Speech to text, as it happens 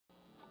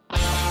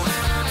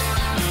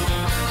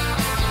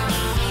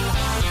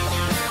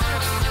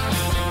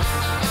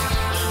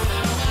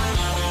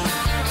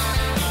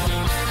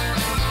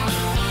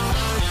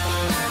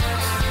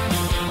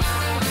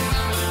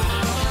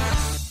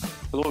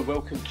and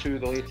welcome to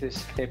the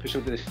latest episode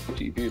of the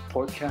Celtic View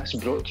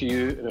podcast, brought to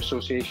you in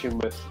association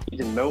with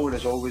Eden Mill. And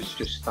as always,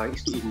 just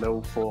thanks to Eden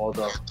Mill for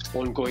their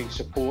ongoing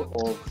support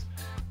of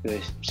the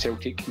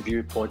Celtic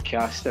View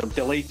podcast. I'm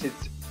delighted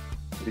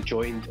to be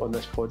joined on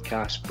this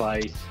podcast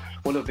by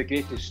one of the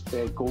greatest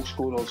goal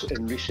scorers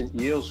in recent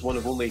years, one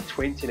of only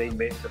 29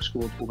 men to have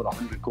scored over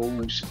 100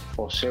 goals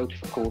for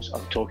Celtic. Of course,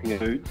 I'm talking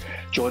about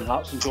John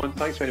Hartson. John,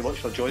 thanks very much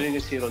for joining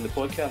us here on the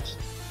podcast.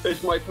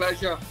 It's my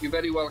pleasure. You're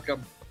very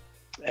welcome.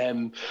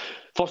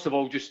 First of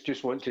all,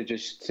 just want to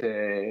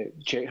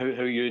check how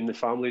you and the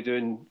family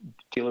doing,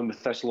 dealing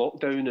with this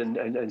lockdown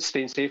and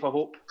staying safe, I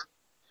hope.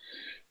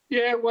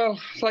 Yeah, well,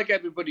 like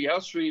everybody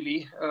else,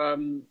 really.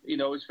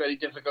 It's very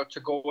difficult to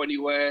go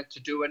anywhere, to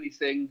do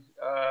anything.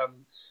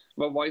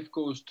 My wife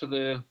goes to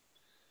the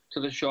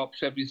shops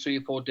every 3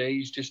 or 4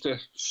 days just to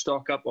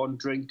stock up on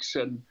drinks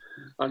and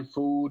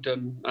food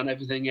and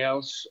everything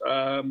else.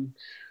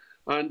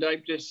 And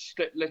I'm just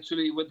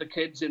literally with the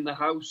kids in the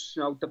house,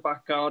 out the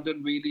back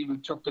garden, really. We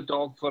took the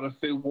dog for a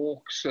few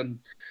walks and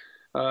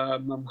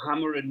I'm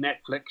hammering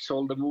Netflix,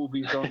 all the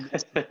movies on.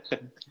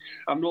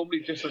 I'm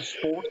normally just a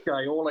sports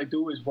guy. All I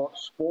do is watch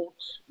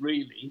sports,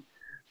 really.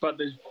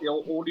 But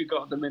all you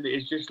got at the minute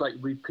is just like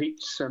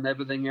repeats and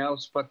everything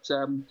else. But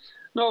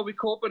no, we're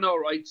coping all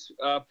right,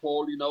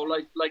 Paul.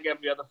 Like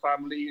every other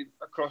family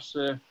across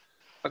the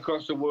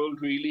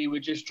world, really. We're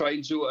just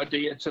trying to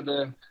adhere to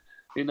the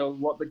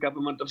what the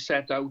government have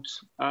set out,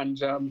 and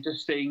just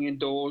staying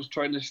indoors,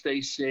 trying to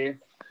stay safe,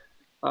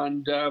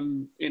 and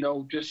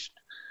just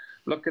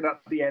looking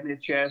at the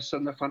NHS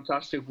and the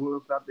fantastic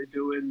work that they're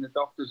doing, the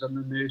doctors and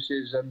the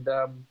nurses, and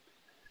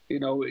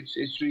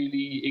it's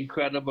really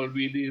incredible,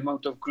 really, the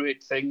amount of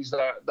great things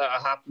that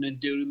are happening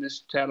during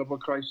this terrible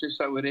crisis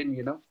that we're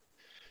in.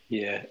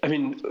 Yeah, I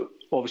mean,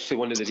 obviously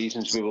one of the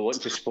reasons we were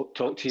wanting to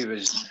talk to you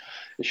is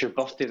it's your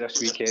birthday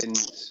this weekend.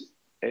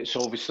 It's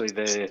obviously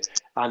the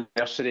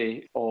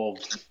anniversary of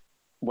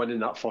winning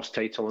that first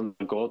title in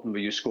Gordon, where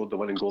you scored the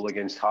winning goal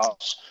against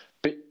Hearts.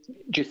 But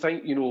do you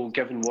think,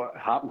 given what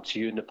happened to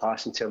you in the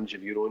past in terms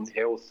of your own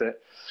health,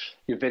 that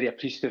you're very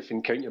appreciative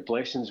and count your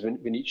blessings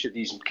when each of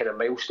these kind of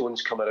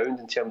milestones come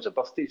around in terms of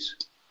birthdays?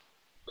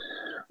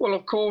 Well,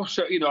 of course,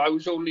 I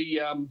was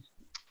only...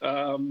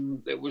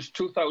 it was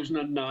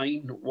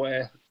 2009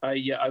 where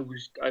I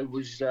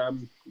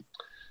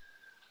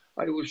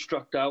was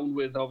struck down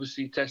with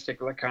obviously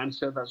testicular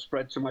cancer that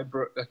spread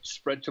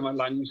to my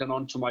lungs and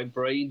onto my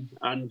brain,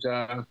 and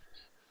I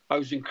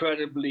was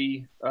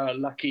incredibly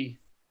lucky,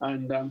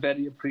 and I'm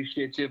very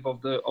appreciative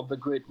of the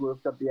great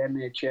work that the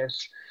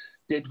NHS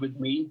did with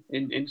me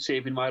in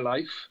saving my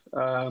life.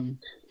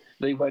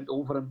 They went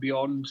over and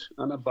beyond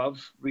and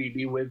above,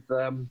 really, with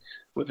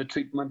the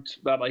treatment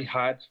that I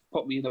had.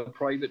 Put me in a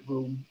private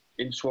room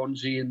in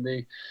Swansea in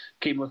the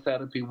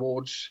chemotherapy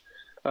wards,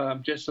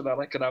 just so that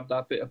I could have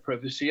that bit of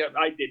privacy.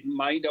 I didn't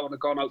mind. I would have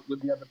gone out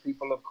with the other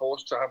people, of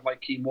course, to have my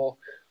chemo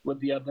with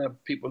the other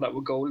people that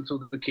were going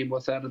through the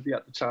chemotherapy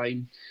at the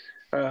time.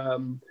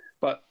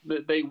 But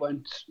they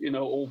went,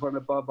 over and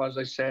above, as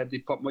I said. They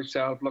put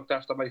myself, looked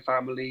after my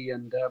family,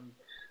 and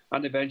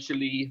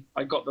eventually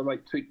I got the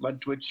right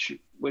treatment,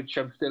 which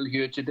I'm still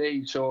here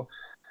today. So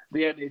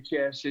the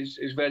NHS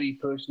is very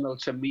personal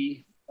to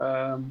me,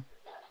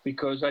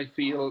 because I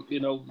feel,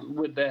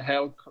 with their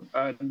help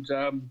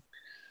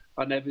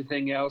and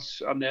everything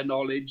else and their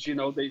knowledge,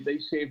 they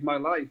saved my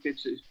life.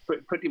 It's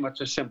pretty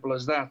much as simple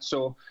as that.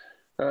 So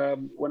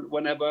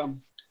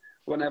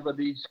whenever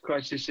these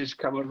crises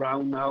come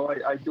around now,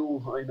 I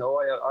feel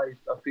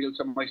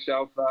to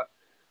myself that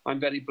I'm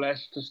very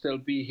blessed to still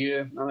be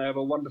here, and I have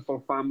a wonderful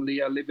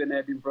family. I live in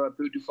Edinburgh,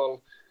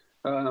 beautiful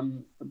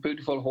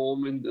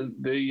home in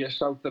the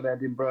south of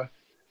Edinburgh,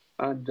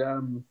 and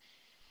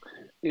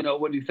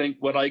when you think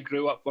when I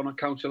grew up on a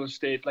council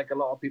estate, like a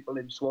lot of people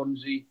in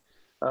Swansea,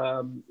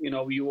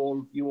 you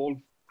all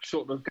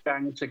sort of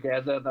gang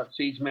together. That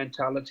seeds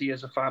mentality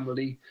as a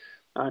family,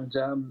 and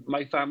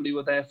my family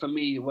were there for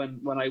me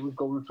when I was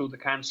going through the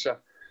cancer.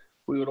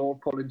 We were all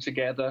pulling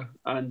together,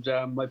 and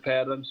my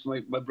parents,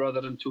 my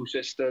brother and 2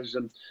 sisters,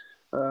 and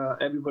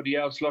everybody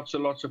else, lots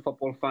of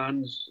football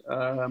fans,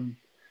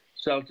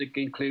 Celtic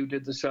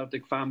included, the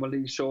Celtic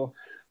family. So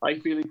I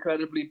feel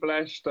incredibly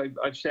blessed.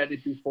 I've said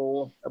it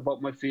before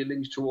about my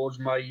feelings towards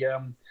my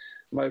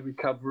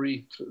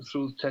recovery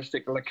through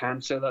testicular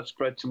cancer that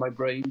spread to my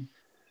brain.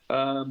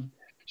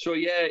 So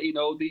yeah,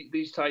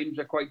 these times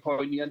are quite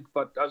poignant,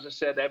 but as I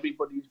said,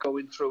 everybody's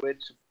going through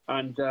it,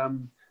 and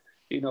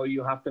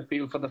you have to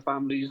feel for the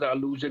families that are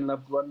losing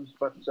loved ones,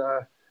 but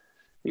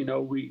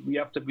we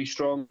have to be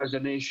strong as a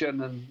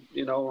nation, and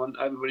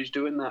everybody's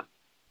doing that.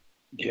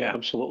 Yeah,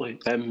 absolutely.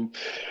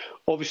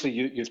 Obviously,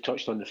 you've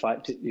touched on the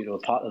fact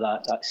that part of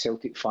that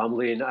Celtic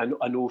family, and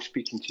I know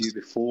speaking to you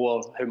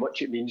before how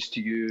much it means to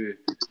you,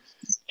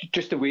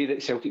 just the way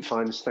that Celtic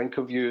fans think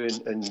of you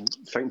and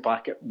think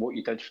back at what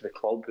you did for the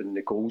club and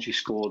the goals you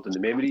scored and the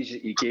memories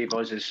that you gave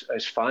us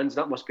as fans.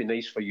 That must be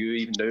nice for you,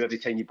 even now, every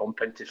time you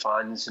bump into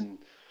fans and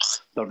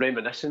they're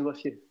reminiscing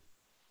with you.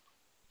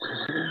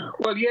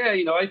 Well, yeah,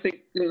 I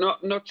think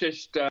not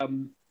just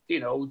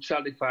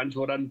Celtic fans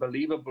were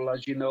unbelievable,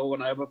 as you know,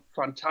 and I have a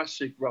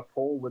fantastic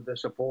rapport with the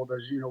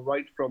supporters.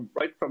 Right from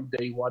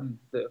day one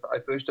that I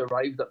first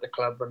arrived at the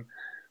club, and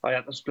I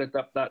had to split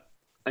up that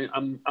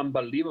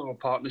unbelievable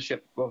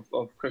partnership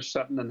of Chris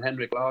Sutton and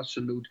Henrik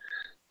Larsson, who'd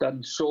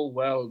done so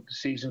well the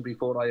season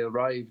before I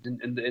arrived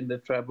in the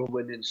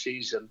treble-winning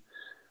season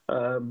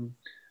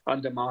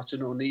under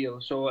Martin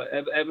O'Neill. So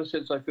ever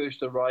since I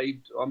first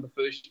arrived on the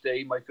first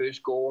day, my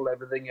first goal,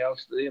 everything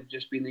else, they have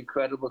just been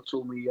incredible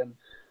to me. And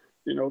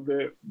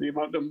the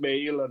amount of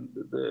mail and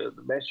the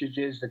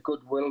messages, the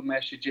goodwill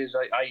messages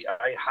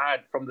I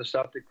had from the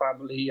Celtic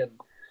family, and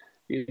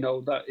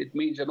that it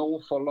means an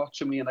awful lot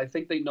to me, and I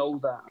think they know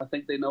that. I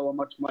think they know how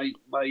much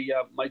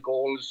my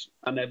goals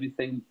and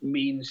everything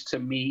means to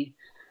me.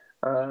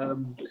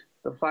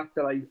 The fact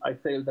that I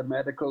failed the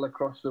medical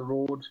across the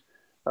road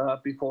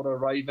before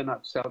arriving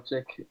at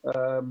Celtic,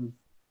 that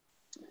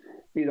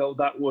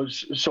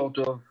was sort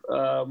of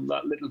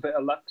that little bit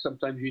of luck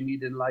sometimes you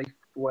need in life,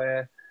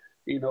 where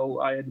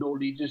I had no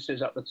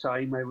allegiances at the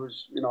time.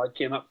 I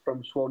came up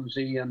from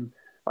Swansea and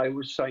I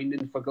was signed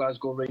in for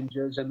Glasgow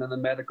Rangers, and then the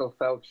medical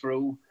fell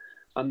through.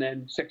 And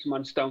then 6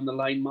 months down the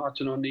line,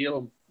 Martin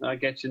O'Neill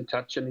gets in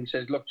touch and he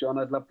says, "Look, John,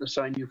 I'd love to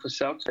sign you for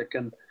Celtic."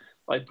 And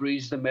I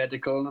breezed the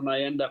medical and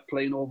I end up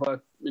playing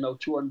over,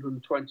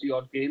 220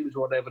 odd games,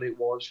 whatever it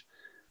was.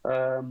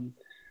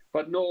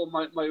 But no,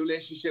 my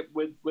relationship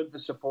with the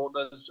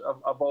supporters,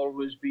 I've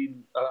always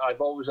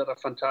had a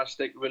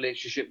fantastic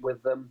relationship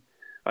with them.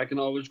 I can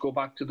always go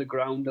back to the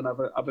ground and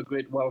have a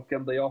great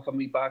welcome. They offer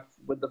me back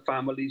with the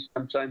families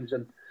sometimes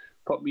and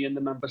put me in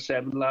the number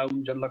 7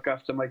 lounge and look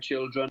after my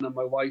children and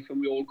my wife, and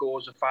we all go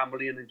as a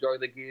family and enjoy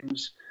the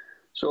games.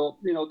 So,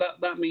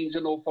 that means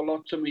an awful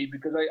lot to me,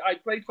 because I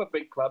played for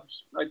big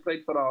clubs. I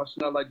played for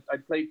Arsenal. I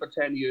played for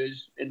 10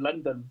 years in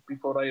London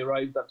before I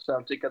arrived at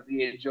Celtic at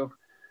the age of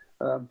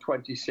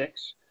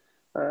 26.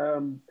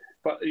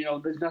 But,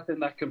 there's nothing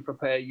that can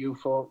prepare you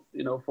for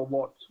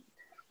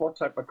what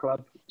type of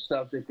club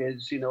Celtic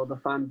is. The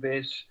fan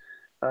base,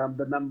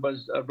 the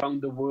numbers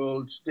around the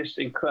world, just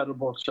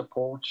incredible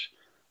support.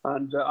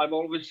 And I've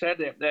always said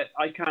it, that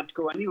I can't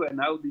go anywhere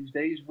now these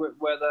days,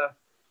 whether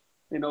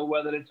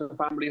it's a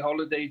family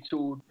holiday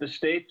to the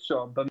States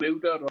or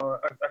Bermuda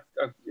or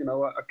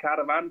a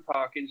caravan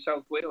park in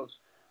South Wales,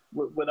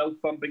 without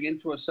bumping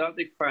into a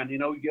Celtic fan.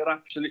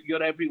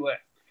 You're everywhere.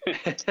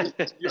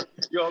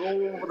 you're all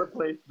over the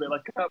place, Bill. I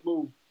can't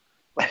move.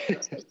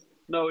 But,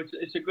 no,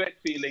 it's a great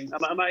feeling,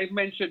 and I've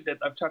mentioned it.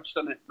 I've touched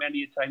on it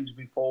many times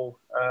before.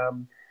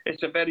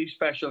 It's a very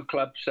special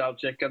club,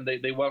 Celtic, and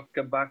they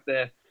welcome back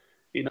their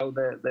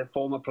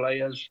former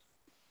players.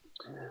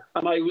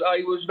 And I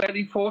was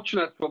very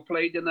fortunate to have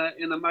played in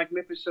a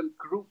magnificent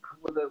group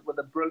with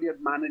a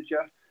brilliant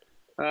manager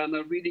and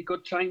a really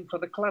good time for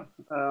the club.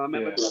 I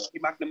remember Jackie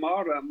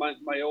McNamara,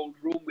 my old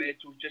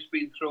roommate, who's just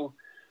been through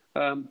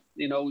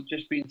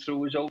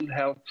his own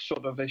health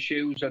sort of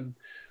issues, and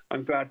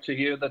I'm glad to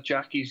hear that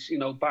Jackie's,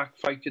 back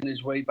fighting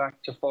his way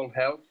back to full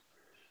health.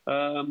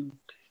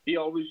 He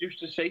always used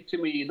to say to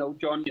me,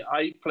 "John,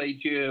 I played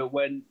here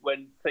when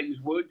things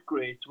weren't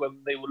great,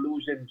 when they were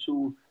losing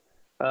to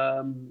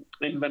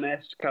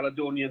Inverness,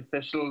 Caledonian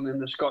Thistle in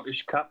the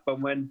Scottish Cup,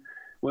 and when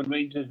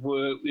Rangers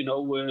were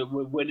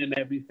winning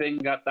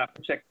everything at that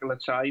particular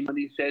time." And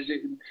he says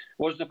it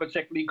wasn't a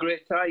particularly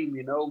great time,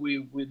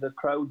 the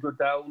crowds were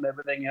down,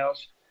 everything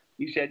else.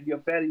 He said, "You're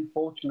very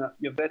fortunate,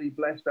 you're very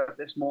blessed at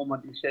this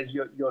moment." He says,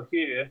 you're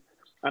here,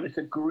 and it's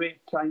a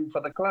great time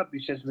for the club. He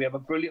says, "We have a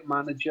brilliant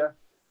manager,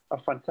 a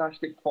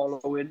fantastic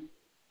following,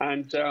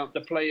 and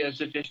the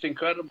players are just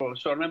incredible."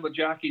 So I remember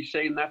Jackie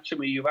saying that to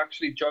me, "You've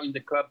actually joined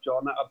the club,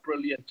 John, at a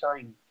brilliant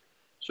time."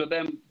 So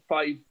then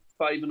five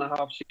and a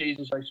half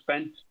seasons I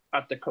spent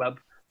at the club,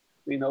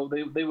 they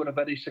were a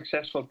very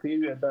successful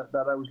period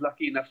that I was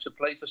lucky enough to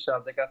play for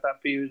Celtic at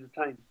that period of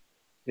time.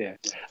 Yeah.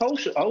 I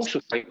also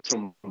think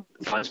from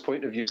fans'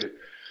 point of view,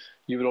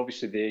 you were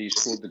obviously there, you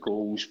scored the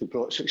goals, we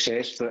brought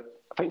success, but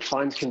I think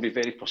fans can be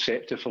very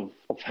perceptive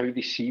of how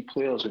they see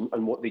players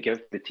and what they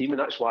give the team, and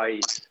that's why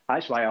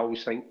I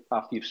always think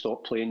after you've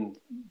stopped playing,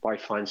 why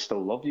fans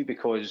still love you,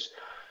 because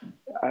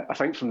I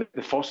think from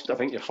your first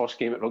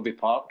game at Rugby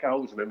Park, I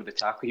always remember the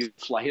tackle you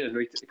flying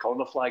right at the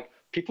corner flag.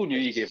 People knew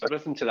you gave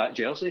everything to that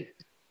jersey.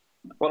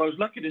 Well, I was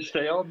lucky to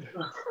stay on.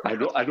 I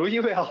know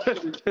you well.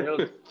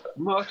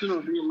 Martin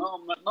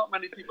O'Neill, not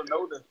many people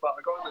know this, but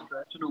I got in the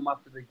dressing room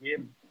after the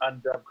game,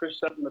 and Chris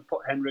Sutton had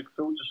put Henrik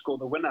through to score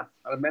the winner.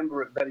 I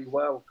remember it very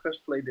well. Chris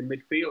played in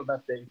midfield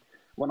that day.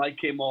 When I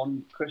came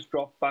on, Chris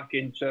dropped back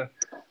into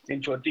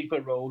a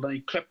deeper role, and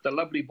he clipped a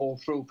lovely ball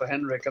through for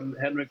Henrik, and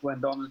Henrik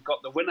went on and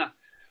got the winner.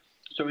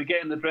 So we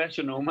get in the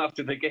dressing room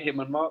after the game,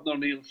 and Martin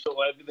O'Neill saw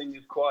everything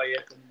is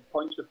quiet and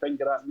points the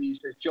finger at me. He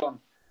says,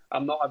 "John,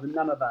 I'm not having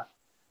none of that."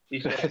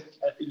 He said,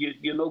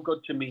 "You're no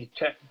good to me.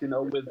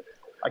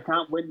 I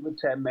can't win with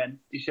 10 men."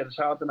 He said, "It's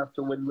hard enough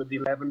to win with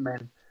 11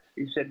 men."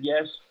 He said,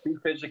 "Yes, be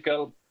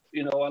physical.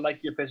 I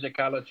like your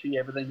physicality,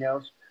 everything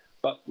else,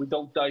 but we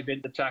don't dive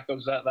into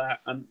tackles like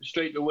that." And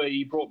straight away,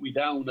 he brought me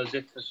down as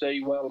if to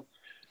say, "Well,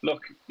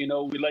 look, we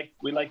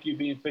like you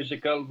being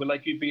physical, we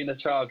like you being a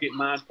target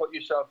man, put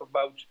yourself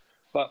about,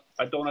 but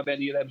I don't have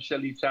any of them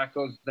silly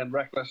tackles, them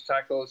reckless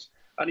tackles.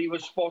 And he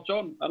was spot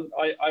on. And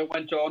I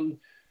went on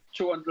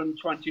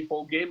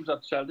 224 games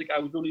at Celtic. I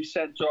was only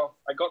sent off.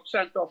 I got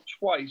sent off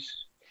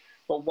twice,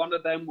 but one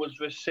of them was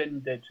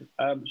rescinded.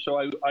 So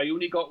I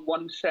only got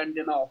one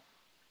sending off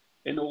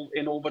in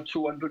over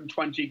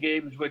 220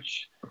 games,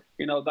 which,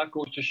 that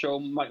goes to show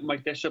my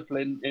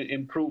discipline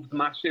improved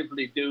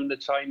massively during the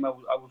time I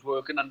was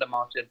working under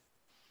Martin.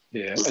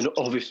 Yeah, and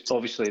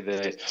obviously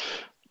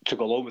to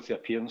go along with the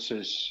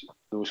appearances,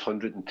 those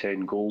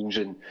 110 goals,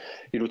 and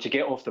to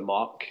get off the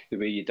mark the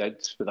way you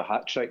did with a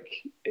hat trick.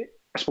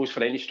 I suppose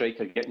for any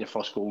striker, getting your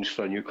first goals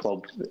for a new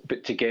club,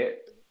 but to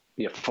get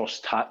your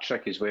first hat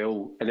trick as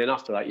well, and then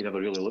after that, you never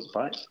really looked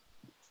back.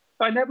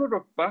 I never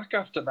looked back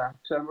after that.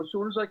 As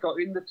soon as I got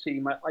in the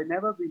team, I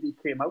never really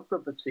came out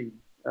of the team.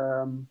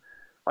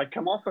 I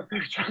come off a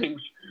few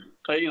times.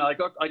 I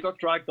got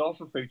dragged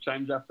off a few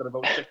times after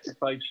about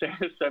 65,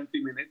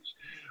 70 minutes.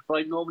 But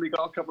I normally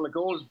got a couple of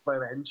goals by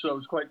then, so I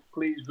was quite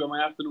pleased with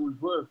my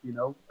afternoon's work,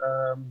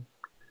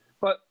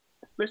 But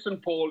listen,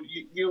 Paul,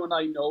 you and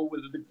I know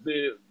with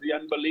the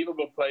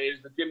unbelievable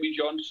players, the Jimmy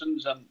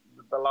Johnsons and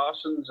the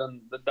Larsons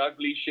and the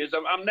Dalglishes,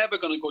 I'm never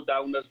going to go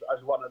down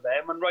as one of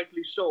them, and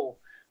rightly so,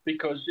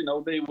 because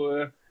they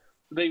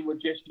were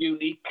just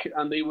unique,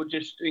 and they were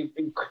just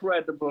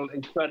incredible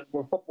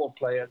football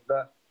players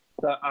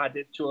that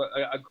added to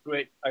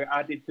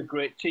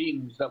great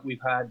teams that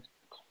we've had.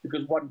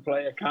 Because one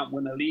player can't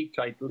win a league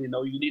title,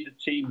 you need a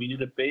team, you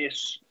need a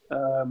base,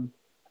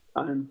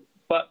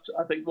 But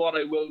I think what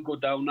I will go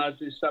down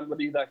as is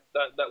somebody that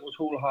was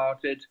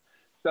wholehearted,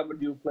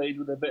 somebody who played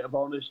with a bit of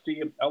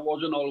honesty. I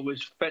wasn't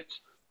always fit.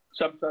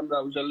 Sometimes I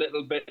was a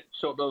little bit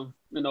sort of,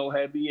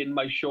 heavy in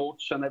my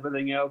shorts and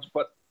everything else.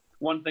 But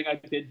one thing I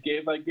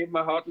gave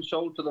my heart and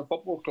soul to the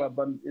football club.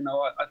 And,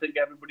 I think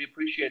everybody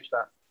appreciates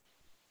that.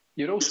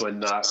 You're also in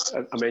that,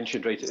 I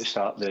mentioned right at the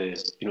start, the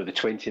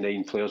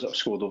 29 players that have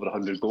scored over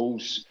 100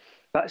 goals.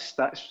 That's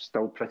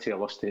still pretty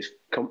illustrious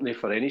company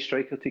for any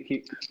striker to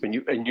keep.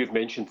 And you've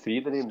mentioned three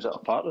of the names that are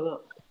part of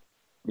that.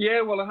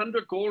 Yeah, well,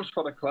 100 goals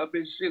for the club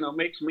is,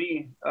 makes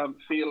me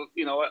feel,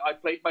 I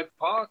played my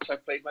part. I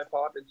played my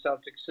part in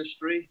Celtic's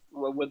history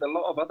with a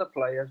lot of other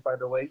players, by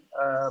the way.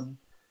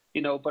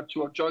 But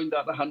to have joined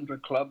that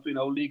 100 club,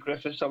 Lee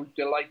Griffiths, I was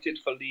delighted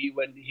for Lee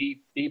when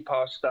he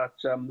passed that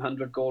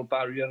 100-goal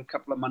barrier a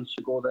couple of months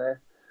ago there.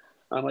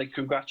 And I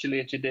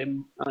congratulated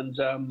him. And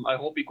I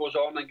hope he goes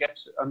on and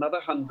gets another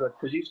 100,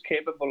 because he's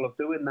capable of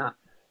doing that.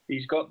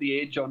 He's got the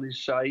age on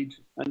his side.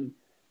 And,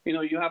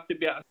 you have to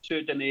be at a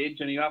certain age,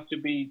 and you have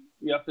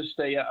to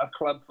stay at a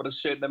club for a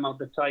certain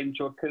amount of time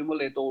to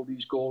accumulate all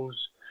these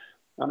goals.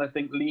 And I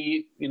think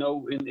Lee, in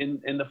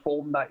the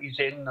form that he's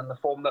in and the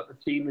form that the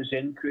team is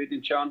in,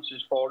 creating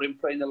chances for him,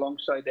 playing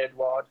alongside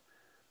Edouard,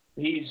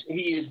 he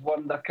is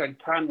one that can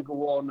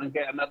go on and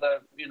get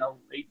another,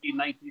 80,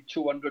 90,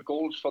 200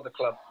 goals for the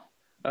club.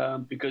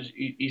 Because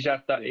he's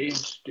at that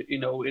age,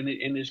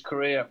 in his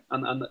career,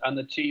 and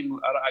the team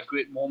are at a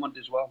great moment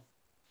as well.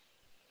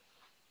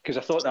 Because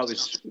I thought that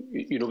was,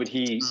 when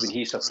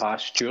he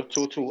surpassed your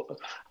total,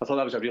 I thought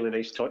that was a really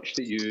nice touch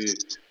that you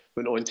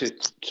went on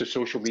to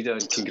social media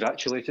and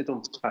congratulated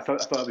him. I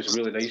thought it was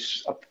really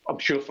nice. I'm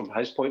sure from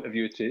his point of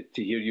view to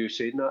hear you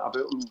saying that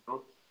about him.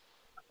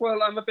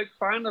 Well, I'm a big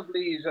fan of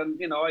Lee's, and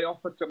I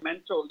offered to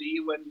mentor Lee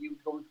when he was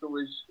going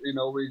through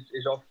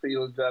his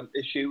off-field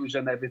issues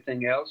and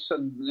everything else,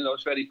 and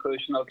it's very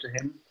personal to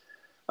him.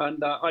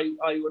 And I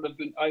would have,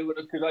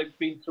 because I've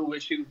been through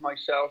issues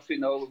myself,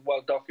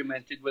 well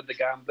documented with the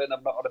gambling.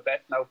 I'm not on a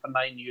bet now for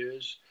 9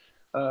 years,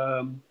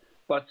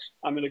 but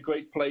I'm in a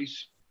great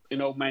place,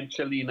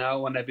 mentally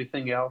now and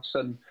everything else.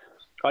 And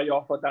I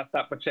offered at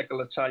that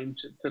particular time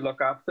to look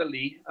after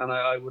Lee, and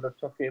I would have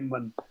took him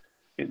when.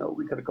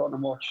 We could have gone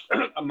and watched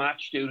a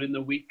match during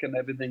the week and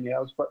everything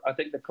else. But I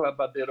think the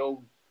club had their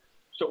own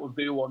sort of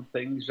view on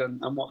things and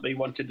what they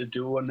wanted to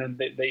do, and then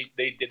they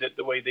did it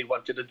the way they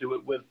wanted to do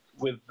it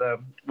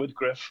with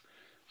Griff.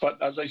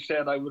 But as I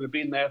said, I would have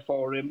been there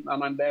for him,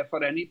 and I'm there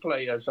for any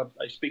players.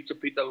 I speak to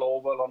Peter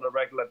Lowell on a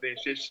regular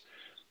basis,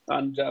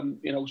 and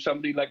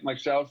somebody like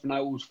myself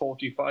now who's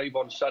 45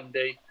 on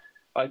Sunday.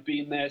 I've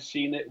been there,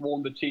 seen it,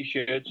 worn the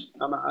T-shirts,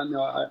 and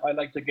I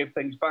like to give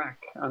things back.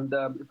 And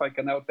if I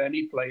can help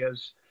any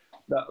players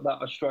that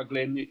are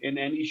struggling in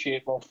any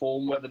shape or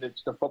form, whether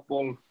it's the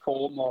football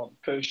form or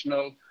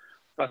personal,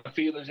 I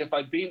feel as if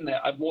I've been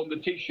there. I've worn the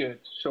T-shirt.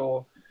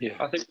 So yeah.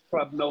 I think the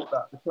club know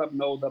that. The club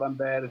know that I'm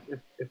there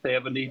if they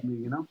ever need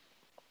me,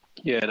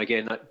 Yeah, and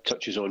again, that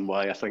touches on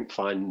why I think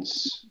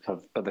fans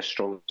have a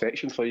strong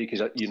affection for you,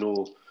 because,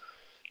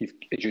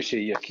 as you say,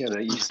 you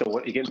still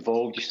want to get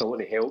involved, you still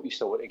want to help, you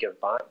still want to give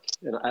back,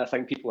 and I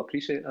think people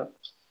appreciate that.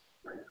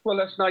 Well,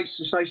 that's nice.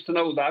 It's nice to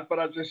know that, but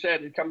as I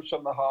said, it comes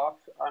from the heart,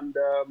 and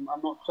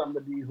I'm not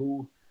somebody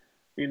who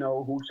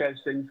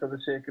says things for the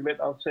sake of it.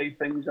 I'll say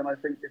things, and I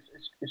think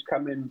it's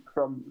coming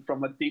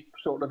from a deep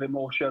sort of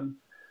emotion,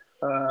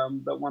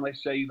 that when I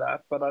say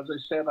that. But as I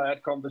said, I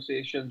had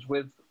conversations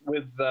with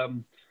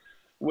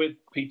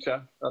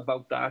Peter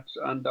about that,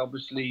 and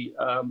obviously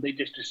they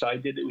just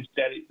decided it was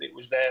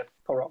their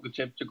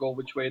prerogative to go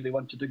which way they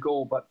wanted to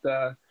go. But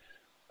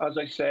as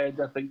I said,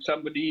 I think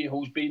somebody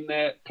who's been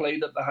there,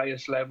 played at the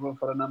highest level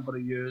for a number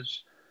of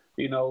years,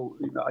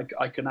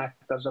 I can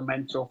act as a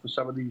mentor for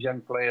some of these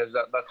young players.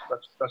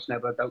 That's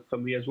never a doubt for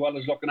me, as well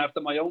as looking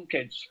after my own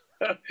kids.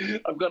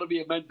 I've got to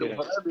be a mentor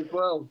for them as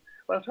well.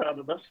 That's hard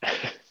enough.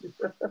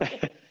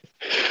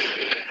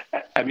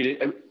 I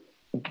mean,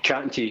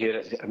 chatting to you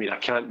here, I mean, I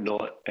can't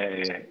not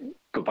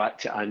go back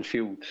to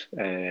Anfield.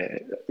 I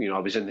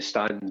was in the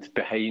stand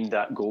behind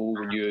that goal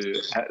when you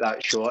hit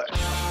that shot.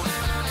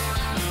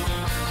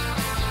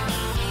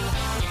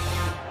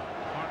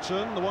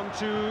 Hartson, the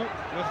 1-2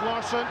 with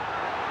Larsson.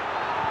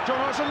 John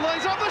Hartson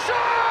lays up the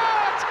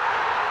shot!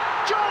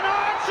 John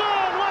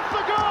Hartson with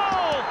the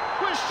goal,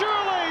 which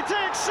surely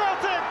takes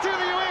Celtic to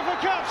the UEFA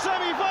Cup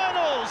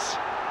semi-finals.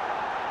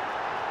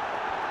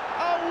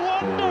 A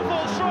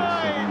wonderful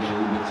strike.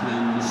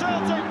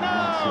 Celtic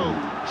now,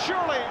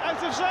 surely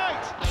out of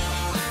sight.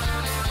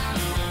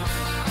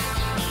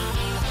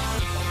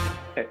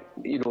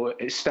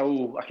 It's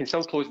still, I can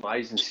still close my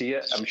eyes and see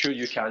it. I'm sure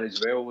you can as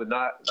well. And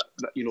that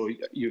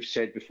you've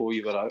said before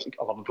you were a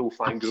Liverpool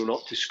fan growing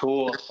up, to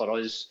score for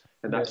us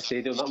in that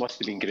stadium, that must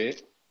have been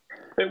great.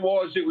 It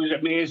was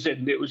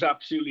amazing. It was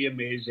absolutely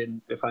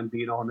amazing, if I'm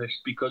being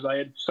honest, because I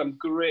had some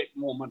great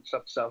moments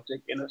at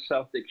Celtic, in a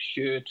Celtic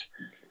shirt,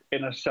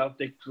 in a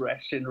Celtic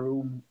dressing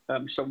room,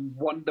 some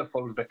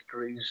wonderful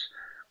victories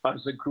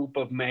as a group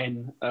of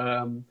men.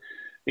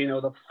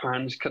 The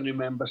fans can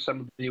remember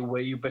some of the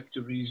away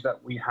victories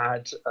that we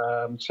had,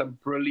 some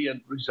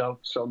brilliant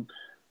results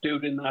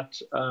during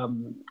that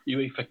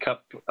UEFA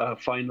Cup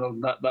final,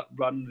 that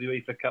run, the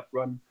UEFA Cup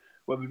run,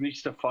 where we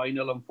reached the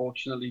final.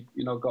 Unfortunately,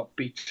 got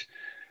beat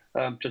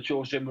to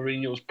Jose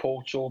Mourinho's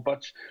Porto.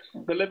 But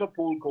the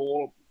Liverpool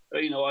goal,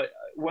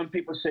 when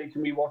people say to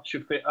me, what's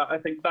your fit? I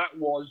think that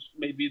was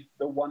maybe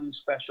the one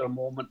special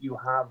moment you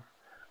have.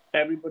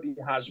 Everybody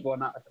has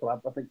one at a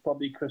club. I think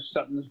probably Chris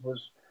Sutton's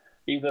was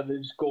either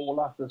his goal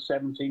after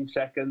 17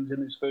 seconds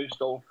in his first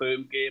Old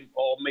Firm game,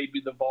 or maybe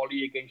the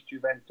volley against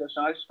Juventus.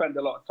 And I spend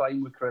a lot of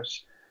time with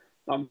Chris,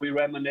 and we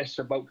reminisce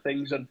about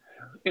things. And,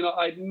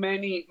 I had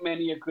many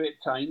a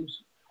great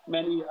times,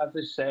 many, as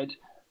I said,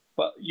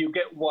 but you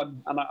get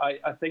one. And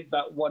I think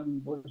that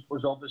one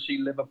was obviously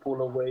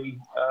Liverpool away.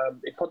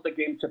 It put the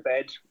game to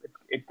bed.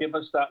 It gave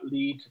us that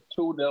lead,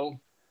 2-0.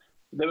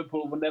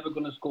 Liverpool were never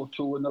going to score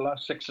 2 in the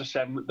last 6 or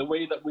 7. The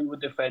way that we were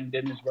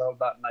defending as well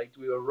that night,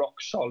 we were rock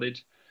solid.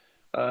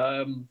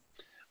 And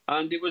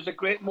it was a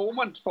great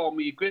moment for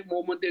me, a great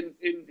moment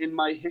in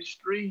my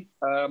history.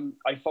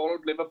 I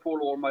followed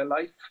Liverpool all my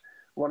life.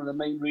 One of the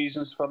main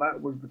reasons for that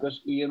was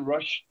because Ian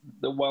Rush,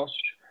 the Welsh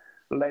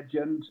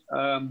legend,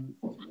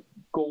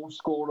 goal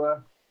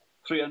scorer,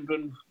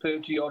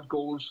 330-odd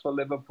goals for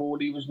Liverpool.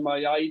 He was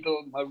my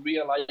idol, my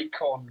real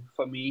icon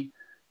for me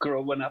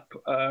growing up,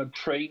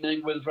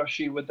 training with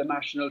Rushy with the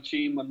national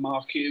team, and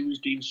Mark Hughes,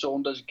 Dean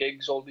Saunders,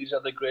 Giggs, all these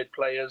other great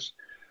players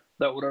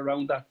that were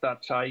around at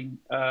that time.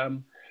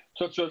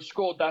 So to have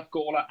scored that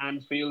goal at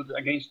Anfield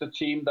against the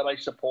team that I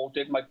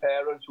supported, my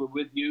parents were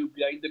with you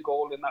behind the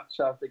goal in that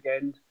Celtic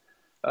end.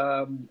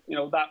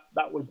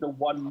 That was the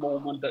one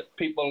moment that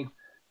people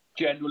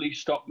generally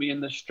stop me in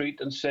the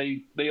street and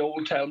say, they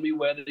all tell me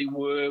where they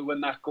were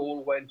when that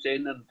goal went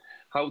in and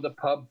how the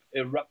pub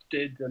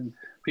erupted and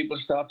people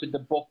started to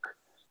book,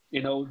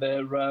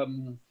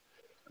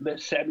 their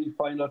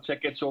semi-final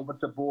tickets over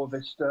to Boa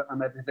Vista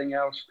and everything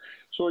else.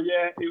 So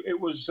yeah, it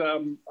was.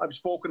 I've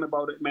spoken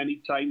about it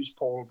many times,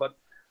 Paul. But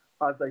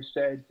as I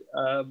said,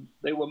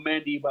 there were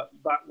many, but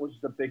that was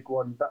the big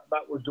one.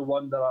 That was the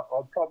one that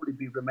I'll probably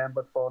be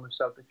remembered for in a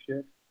Celtic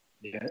shirt.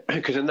 Yeah,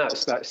 because in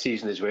that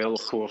season as well,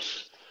 of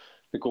course,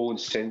 the goal in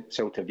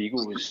Celta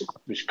Vigo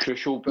was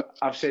crucial. But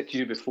I've said to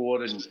you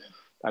before, and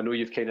I know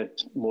you've kind of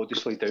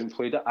modestly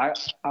downplayed it,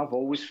 I've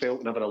always felt,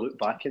 whenever I look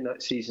back in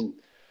that season,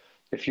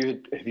 if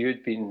you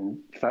had been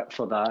fit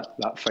for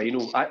that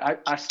final,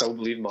 I still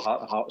believe in my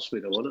heart of hearts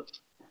we'd have won it.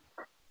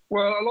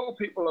 Well, a lot of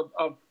people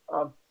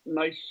have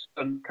nice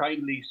and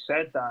kindly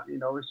said that.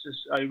 It's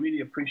just, I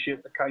really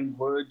appreciate the kind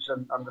words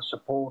and the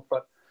support.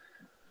 But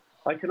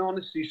I can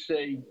honestly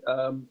say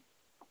I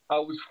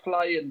was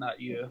flying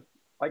that year.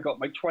 I got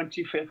my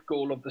 25th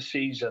goal of the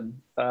season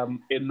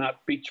in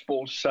that Beach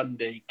Ball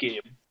Sunday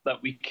game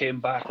that we came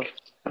back,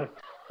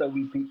 that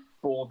we beat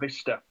Boa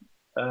Vista.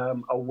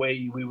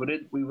 Away, we were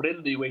in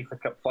the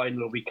UEFA Cup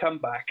final. We come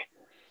back,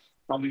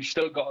 and we've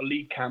still got a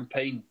league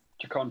campaign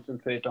to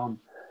concentrate on.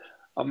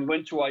 And we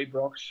went to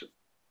Ibrox.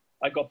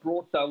 I got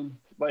brought down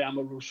by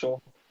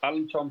Amoruso.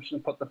 Alan Thompson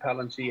put the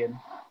penalty in,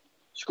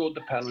 scored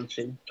the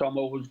penalty.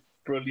 Tomo was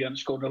brilliant,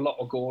 scored a lot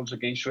of goals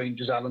against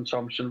Rangers. Alan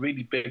Thompson,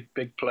 really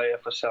big player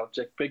for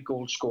Celtic, big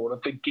goal scorer,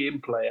 big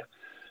game player.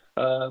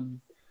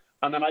 And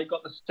then I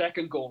got the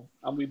second goal,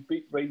 and we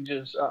beat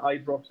Rangers at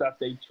Ibrox that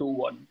day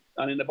 2-1.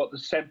 And in about the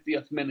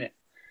 70th minute,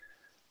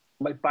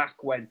 my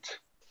back went.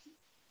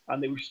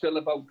 and there was still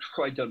about,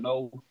 I don't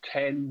know,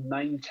 10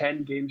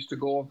 games to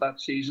go of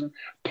that season,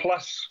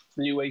 plus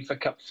the UEFA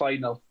Cup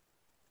final.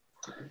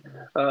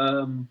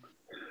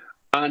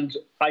 And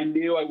I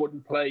knew I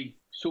wouldn't play.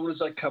 As soon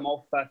as I come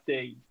off that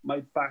day,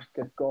 my back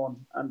had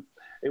gone. And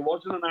it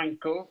wasn't an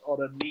ankle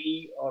or a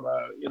knee or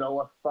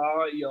a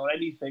thigh or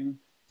anything.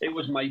 It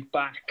was my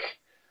back.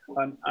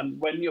 And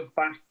when your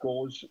back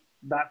goes,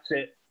 that's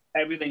it.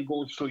 Everything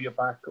goes through your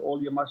back,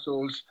 all your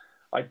muscles.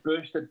 I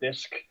burst a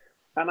disc.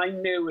 And I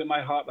knew in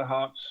my heart of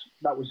hearts,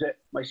 that was it.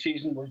 My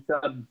season was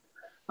done.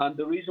 And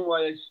the reason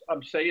why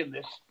I'm saying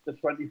this, the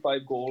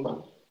 25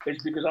 goals,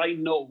 is because I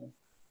know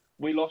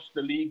we lost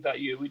the league that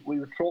year. We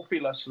were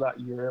trophyless that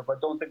year, but I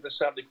don't think the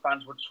Celtic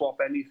fans would swap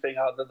anything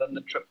other than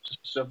the trip to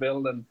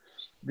Seville and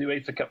the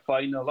UEFA Cup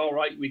final. All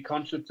right, we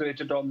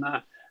concentrated on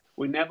that.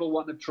 We never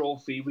won a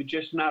trophy. We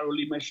just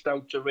narrowly missed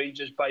out to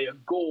Rangers by a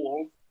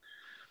goal.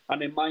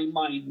 And in my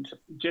mind,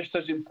 just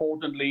as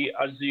importantly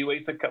as the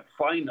UEFA Cup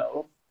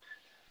final,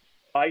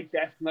 I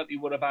definitely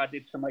would have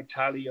added to my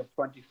tally of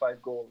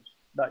 25 goals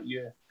that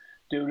year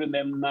during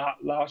them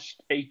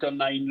last 8 or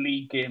 9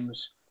 league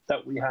games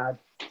that we had.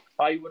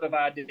 I would have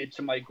added it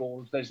to my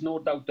goals. There's no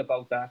doubt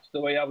about that.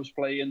 The way I was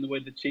playing, the way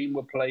the team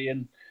were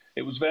playing,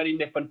 it was very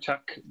nip and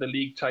tuck, the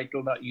league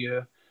title that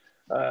year.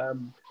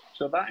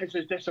 So that is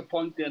as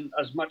disappointing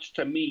as much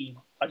to me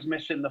as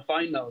missing the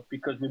final,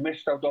 because we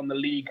missed out on the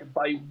league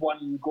by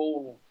 1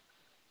 goal.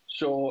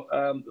 So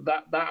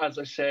that, as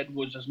I said,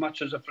 was as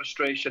much as a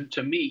frustration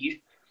to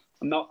me,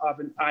 not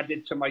having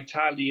added to my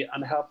tally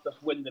and helped us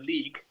win the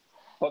league,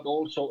 but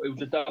also it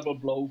was a double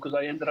blow because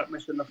I ended up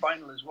missing the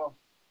final as well.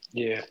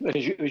 Yeah,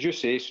 as you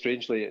say,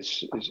 strangely,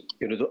 it's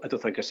I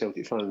don't think a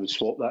Celtic fan would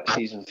swap that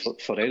season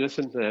for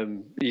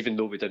anything, even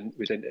though we didn't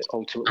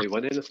ultimately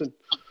win anything.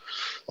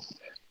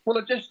 Well,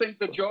 I just think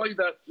the joy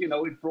that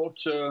it brought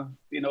to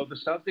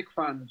the Celtic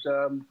fans,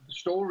 the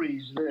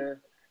stories,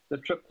 the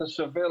trip to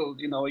Seville,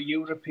 a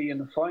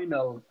European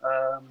final,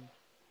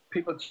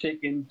 people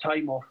taking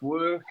time off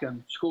work,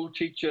 and school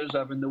teachers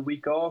having the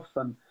week off,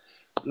 and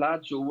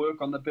lads who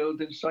work on the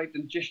building site,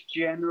 and just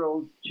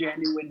genuine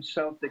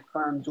Celtic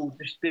fans who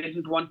just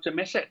didn't want to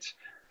miss it.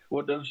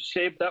 Would have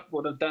saved up,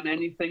 would have done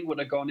anything, would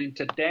have gone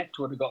into debt,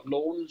 would have got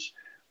loans.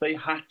 They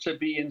had to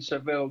be in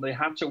Seville. They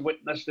had to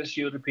witness this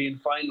European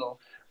final.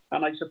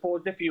 And I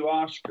suppose if you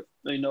ask,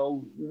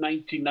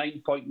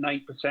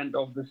 99.9%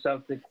 of the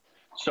Celtic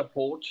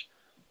support,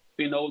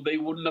 they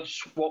wouldn't have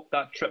swapped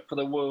that trip for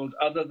the world,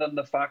 other than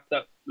the fact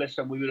that,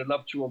 listen, we would have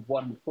loved to have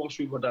won. Of course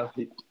we would have.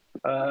 We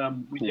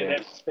did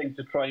everything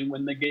to try and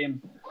win the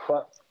game.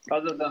 But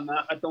other than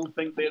that, I don't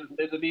think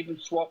they'd have even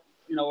swapped,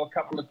 a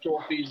couple of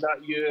trophies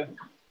that year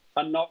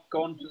and not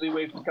gone to the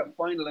UEFA Cup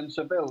final in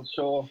Seville.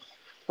 So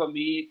for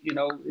me,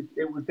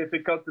 it was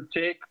difficult to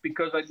take,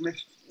 because I'd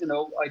missed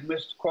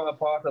quite a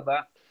part of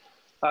that,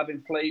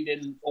 having played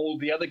in all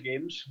the other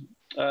games.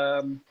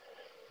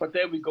 But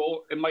there we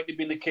go. It might have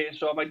been a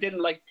case of I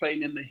didn't like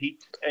playing in the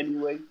heat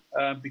anyway,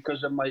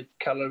 because of my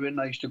colouring.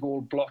 I used to go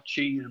all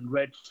blotchy and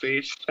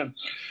red-faced. And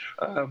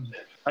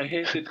I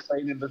hated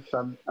playing in the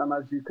sun. And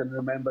as you can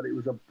remember, it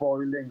was a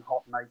boiling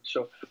hot night.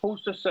 So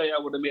who's to say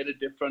I would have made a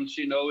difference?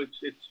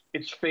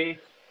 It's fate.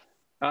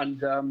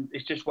 And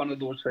it's just one of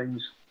those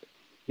things.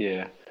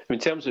 Yeah. In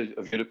terms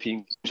of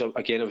European,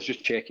 again, I was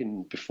just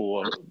checking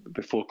before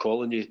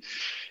calling you,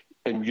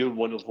 and you're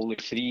one of only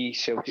 3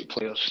 Celtic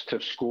players to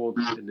have scored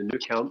in the Nou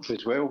Camp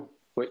as well,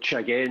 which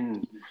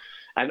again,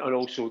 and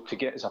also to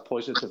get as a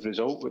positive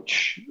result,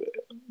 which,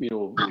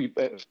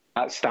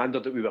 that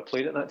standard that we were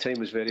playing at that time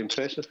was very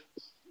impressive.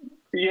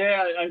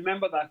 Yeah, I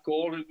remember that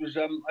goal. It was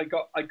I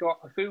got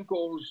a few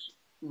goals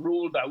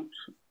ruled out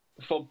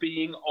for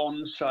being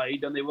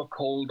onside, and they were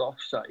called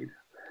offside.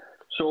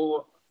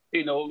 So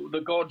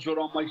the gods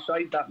were on my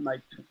side that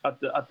night at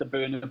the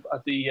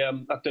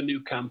Nou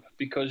Camp,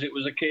 because it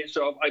was a case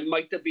of I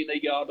might have been a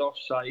yard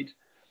offside,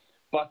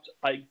 but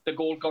the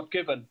goal got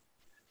given.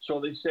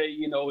 So they say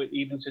it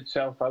evens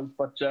itself out.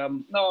 But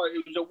no,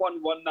 it was a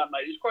 1-1 that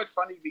night. It was quite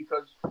funny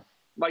because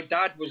my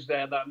dad was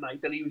there that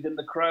night, and he was in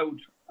the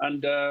crowd,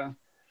 and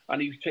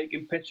he was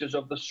taking pictures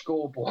of the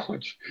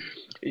scoreboard.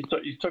 he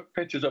took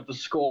pictures of the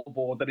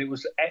scoreboard, and it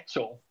was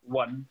Eto'o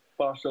 1,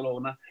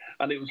 Barcelona,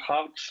 and it was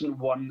Hartson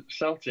 1,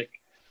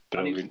 Celtic.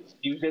 Brilliant. And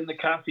he was in the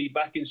cafe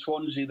back in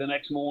Swansea the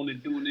next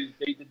morning doing his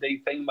day-to-day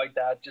thing, my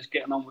dad, just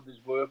getting on with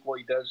his work, what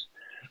he does.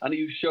 And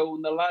he was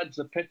showing the lads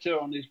a picture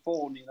on his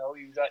phone, he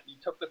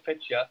took the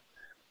picture,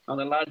 and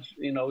the lads,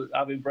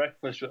 having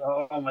breakfast,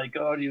 oh my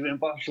God, you were in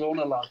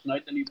Barcelona last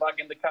night, and you're back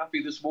in the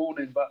cafe this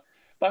morning. But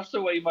that's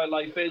the way my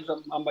life is,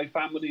 and my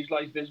family's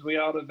life is. We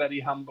are a very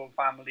humble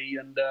family,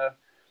 and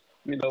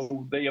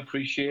they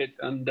appreciate.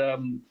 And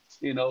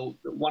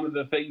one of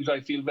the things I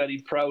feel very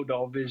proud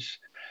of is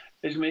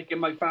making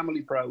my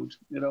family proud.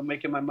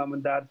 Making my mum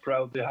and dad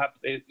proud. They're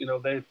happy.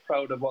 They're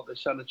proud of what their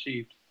son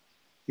achieved.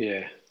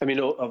 Yeah, I mean,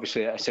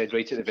 obviously, I said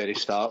right at the very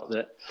start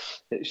that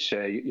it's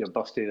your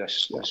birthday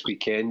this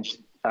weekend,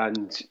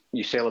 and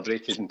you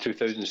celebrated in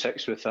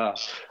 2006 with a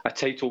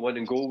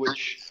title-winning goal,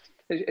 which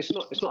it's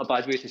not a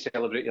bad way to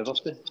celebrate your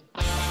birthday.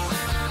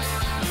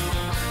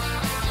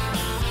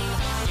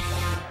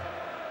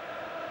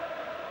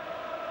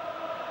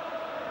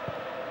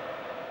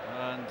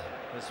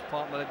 his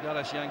partner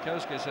Garis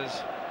Jankowskis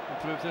has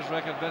improved his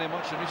record very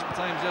much in recent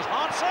times. There's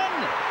Hartson!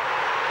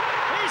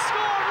 He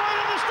scored right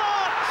at the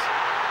start!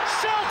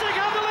 Celtic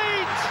have the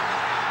lead!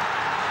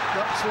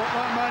 That's what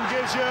that man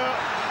gives you.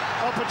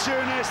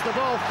 Opportunist, the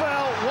ball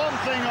fell, one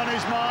thing on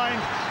his mind.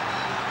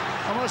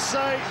 I must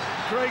say,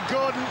 Craig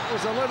Gordon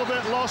was a little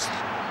bit lost.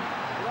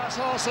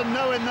 That's Hartson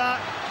knowing that.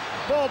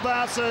 Ball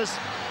bounces,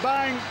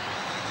 bang,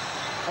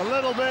 a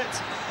little bit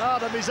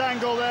out of his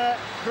angle there,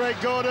 Craig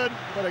Gordon,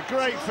 but a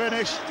great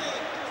finish.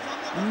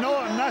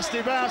 Not a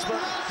nasty bounce, but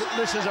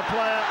this is a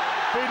player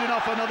feeding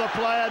off another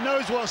player,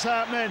 knows what's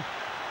happening.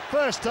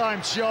 First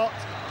time shot,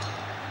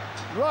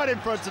 right in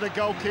front of the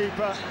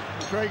goalkeeper.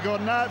 Craig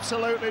Gordon,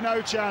 absolutely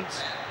no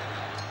chance.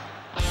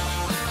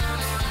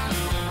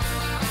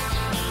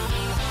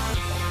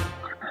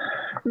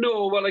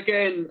 No, well,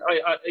 again,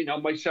 I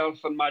myself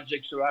and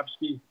Magic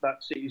Zurawski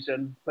that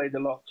season played a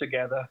lot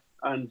together,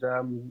 and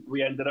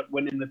we ended up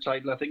winning the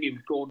title. I think it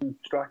was Gordon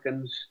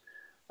Strachan's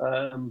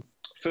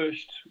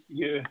first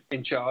year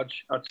in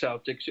charge at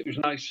Celtic. So it was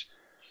nice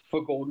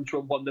for Gordon to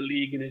have won the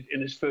league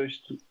in his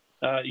first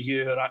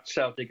year at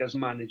Celtic as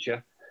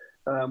manager,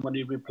 when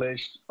he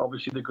replaced,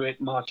 obviously, the great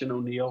Martin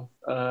O'Neill.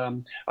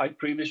 I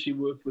previously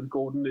worked with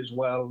Gordon as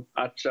well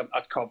at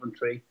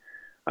Coventry,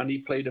 and he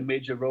played a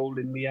major role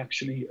in me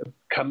actually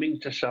coming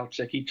to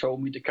Celtic. He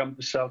told me to come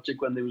to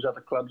Celtic when there was other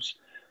clubs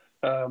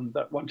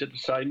that wanted to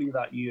sign me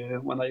that year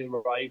when I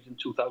arrived in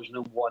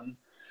 2001.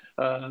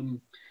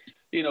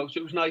 You know, so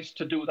it was nice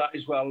to do that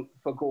as well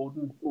for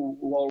Gordon, who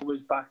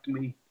always backed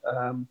me.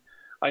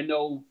 I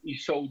know he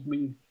sold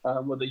me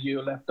with a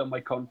year left on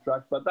my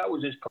contract, but that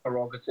was his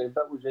prerogative.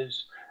 That was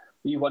his.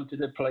 He wanted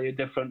to play a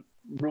different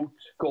route,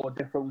 go a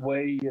different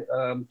way,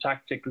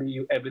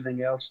 tactically,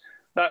 everything else.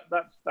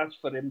 That's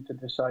for him to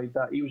decide.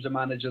 That he was the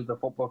manager of the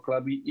football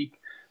club. He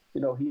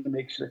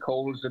makes the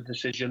calls, the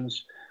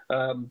decisions.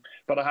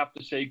 But I have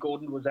to say,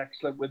 Gordon was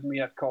excellent with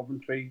me at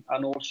Coventry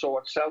and also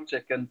at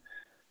Celtic, and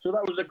so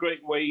that was a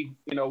great way,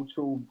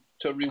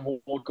 to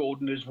reward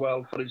Gordon as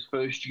well for his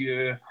first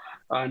year.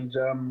 And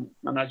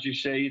as you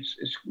say,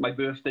 it's my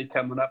birthday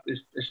coming up.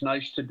 It's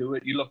nice to do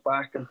it. You look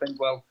back and think,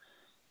 well,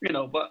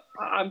 but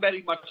I'm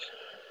very much.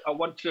 I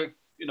want to,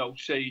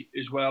 say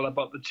as well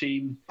about the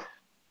team.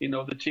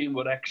 The team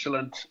were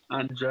excellent,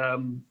 and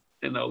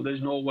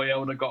there's no way I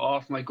would have got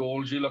half my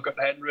goals. You look at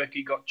Henrik;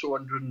 he got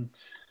 200,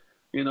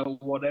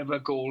 whatever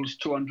goals,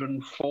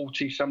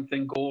 240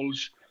 something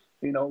goals.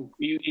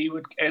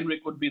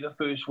 Henrik would be the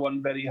first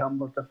one, very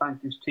humble, to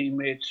thank his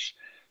teammates,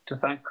 to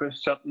thank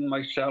Chris Sutton,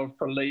 myself,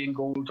 for laying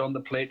goals on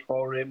the plate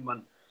for him,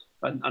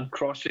 and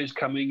crosses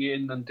coming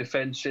in and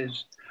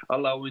defences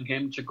allowing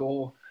him to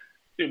go.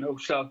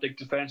 Celtic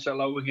defence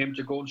allowing him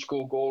to go and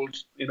score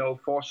goals.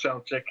 For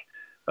Celtic.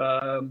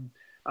 And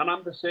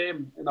I'm the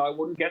same. I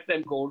wouldn't get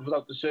them goals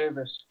without the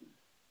service.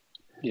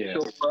 Yeah.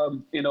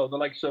 So, the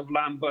likes of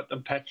Lambert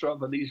and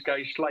Petrov and these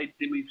guys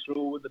sliding me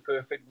through with the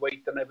perfect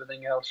weight and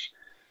everything else.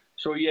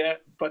 So, yeah,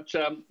 but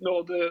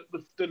no, the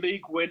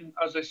league win,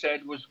 as I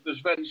said, was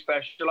very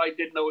special. I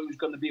didn't know it was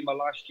going to be my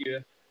last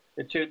year.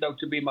 It turned out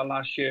to be my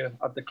last year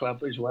at the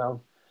club as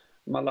well,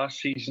 my last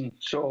season.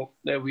 So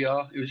there we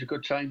are. It was a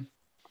good time.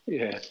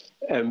 Yeah.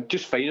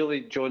 Just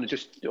finally, John,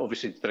 just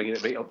obviously bringing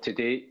it right up to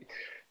date,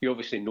 you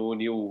obviously know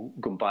Neil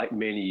going back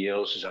many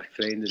years as a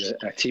friend and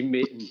a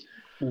teammate.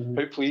 And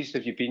how pleased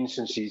have you been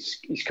since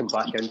he's come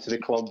back into the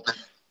club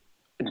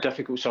in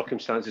difficult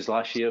circumstances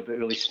last year, but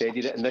really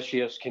steadied it, and this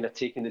year's kind of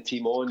taken the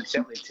team on,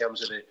 certainly in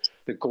terms of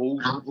the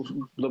goals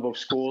that we've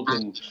scored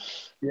and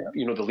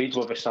the lead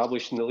we've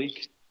established in the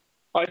league?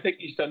 I think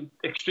he's done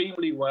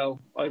extremely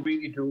well. I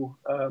really do.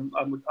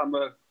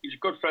 He's a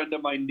good friend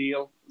of mine,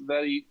 Neil.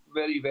 Very,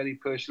 very, very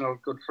personal,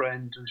 good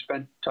friend who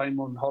spent time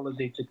on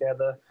holiday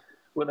together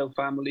with our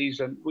families,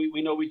 and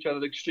we know each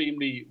other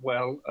extremely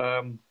well.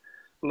 A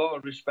lot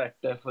of respect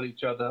there for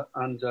each other,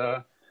 and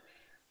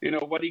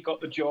when he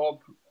got the job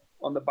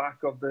on the back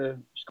of the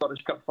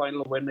Scottish Cup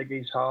final win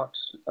against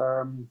Hearts,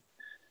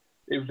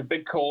 it was a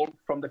big call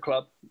from the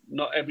club.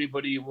 Not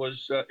everybody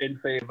was in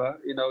favour.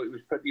 It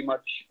was pretty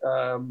much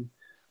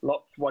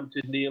lots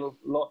wanted Neil.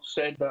 Lots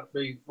said that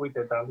we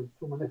did that.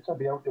 2 minutes, I'll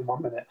be out in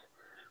 1 minute.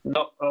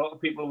 Not a lot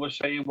of people were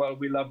saying, well,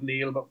 we love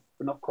Neil, but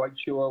we're not quite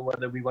sure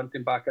whether we want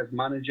him back as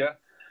manager.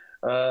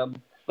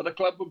 But the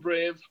club were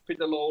brave.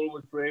 Peter Lowell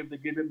was brave. They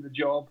gave him the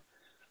job.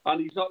 And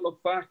he's not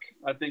looked back.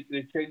 I think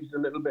they changed a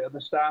little bit of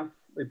the staff.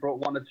 They brought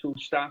 1 or 2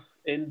 staff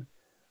in.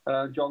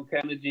 John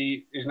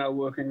Kennedy is now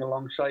working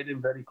alongside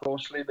him very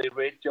closely. They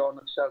rate John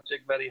at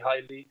Celtic very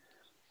highly.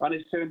 And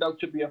it's turned out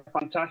to be a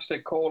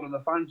fantastic call. And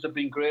the fans have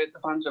been great.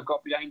 The fans have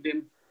got behind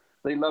him.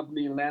 They love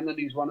Neil Lennon.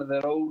 He's one of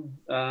their own,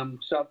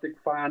 Celtic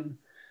fan.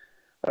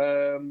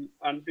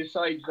 And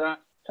besides that,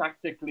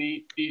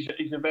 tactically, he's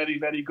a very,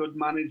 very good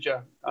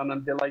manager, and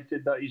I'm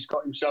delighted that he's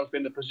got himself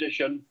in a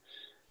position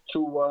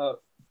to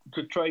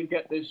try and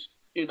get this,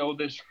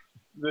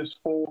 this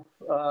fourth,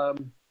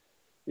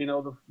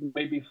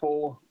 maybe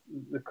 4,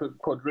 the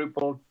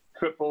quadruple,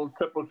 triple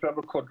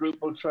treble,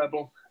 quadruple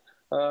treble.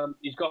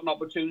 He's got an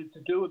opportunity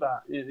to do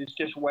that. It's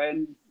just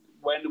when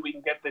when we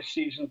can get this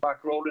season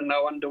back rolling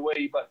now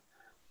underway. But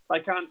I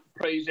can't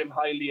praise him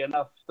highly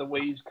enough the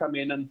way he's come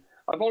in. And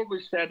I've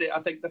always said it. I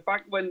think the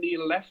fact when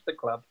Neil left the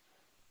club,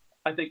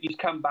 I think he's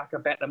come back a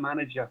better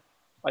manager.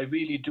 I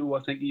really do.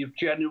 I think he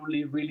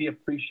genuinely really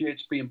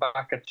appreciates being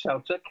back at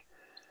Celtic.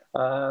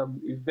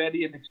 He's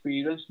very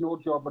inexperienced, no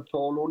job at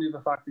all. Only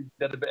the fact he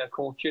did a bit of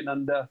coaching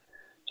under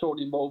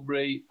Tony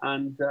Mowbray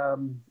and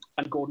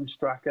Gordon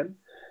Strachan.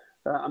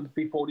 And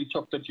before he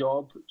took the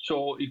job.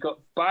 So he got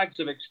bags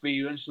of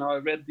experience. Now, I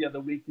read the other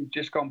week he's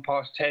just gone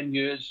past 10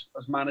 years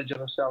as manager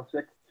of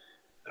Celtic,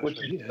 which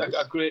is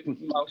a great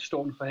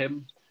milestone for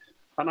him.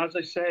 And as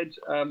I said,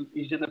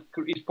 he's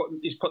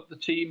put the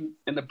team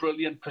in a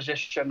brilliant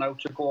position now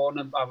to go on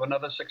and have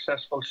another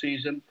successful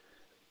season.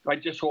 I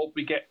just hope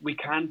we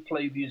can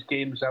play these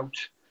games out.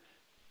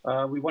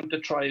 We want to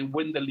try and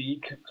win the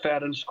league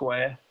fair and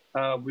square.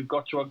 We've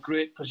got to a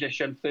great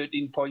position,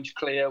 13 points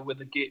clear with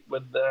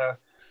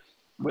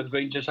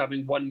Rangers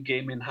having one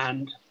game in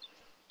hand.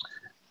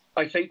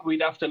 I think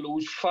we'd have to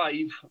lose 5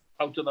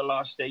 out of the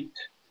last 8,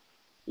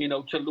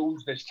 to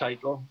lose this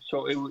title.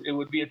 So it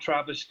would be a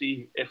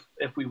travesty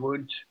if we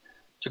weren't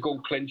to go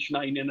and clinch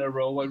 9 in a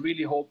row. I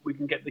really hope we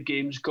can get the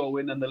games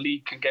going and the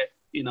league can get,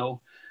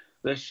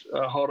 this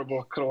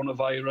horrible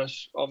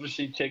coronavirus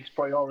obviously takes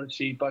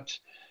priority. But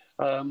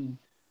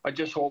I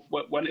just hope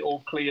when it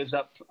all clears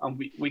up and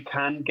we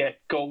can get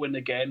going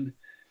again,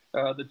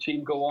 the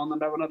team go on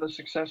and have another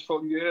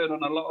successful year,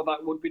 and a lot of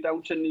that would be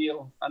down to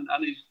Neil and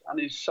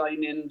his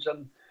signings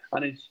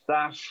and his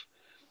staff,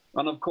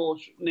 and of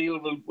course Neil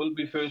will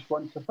be first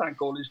one to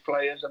thank all his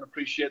players and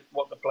appreciate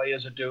what the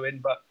players are doing,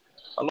 but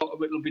a lot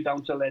of it will be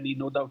down to Lenny,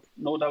 no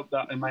doubt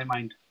that in my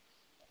mind.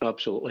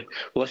 Absolutely.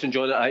 Well, listen,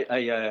 John,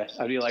 I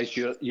realise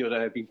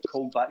you're being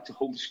called back to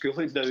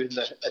homeschooling now in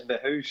the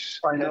house.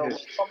 I know.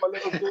 I'm a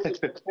little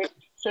bit.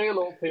 Say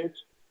hello, Paige.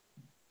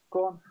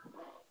 Go on.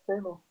 Say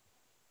hello.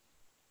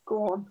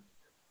 Go on.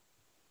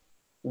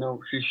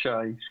 No, she's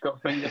shy. She's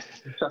got fingers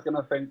stuck in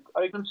her finger.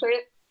 Are you going to say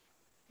it?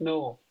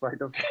 No.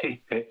 Right,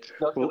 okay. That's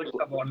going to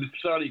come on.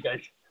 Sorry,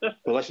 guys.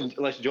 Well, listen,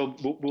 John,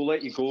 we'll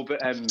let you go,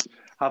 but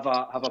have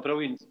a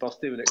brilliant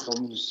birthday when it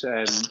comes.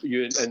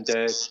 You and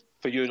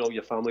for you and all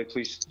your family,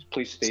 please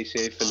stay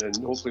safe, and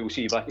hopefully we'll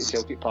see you back at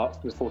Celtic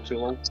Park before too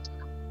long.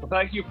 Well,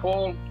 thank you,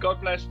 Paul. God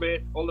bless,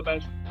 mate. All the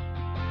best.